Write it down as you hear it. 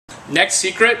Next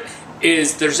secret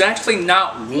is there's actually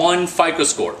not one FICO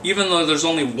score, even though there's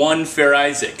only one Fair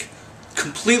Isaac.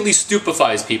 Completely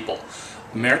stupefies people.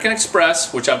 American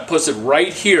Express, which I've posted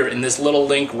right here in this little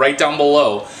link right down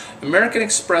below, American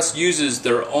Express uses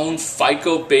their own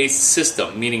FICO-based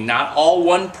system, meaning not all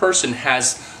one person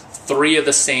has three of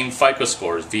the same FICO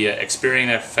scores via Experian,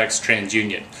 FX,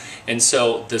 TransUnion. And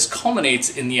so this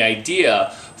culminates in the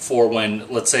idea for when,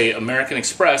 let's say, American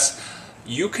Express,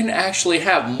 you can actually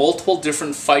have multiple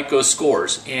different FICO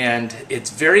scores, and it's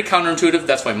very counterintuitive.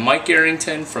 That's why Mike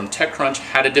Arrington from TechCrunch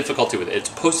had a difficulty with it. It's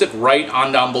posted right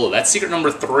on down below. That's secret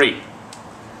number 3.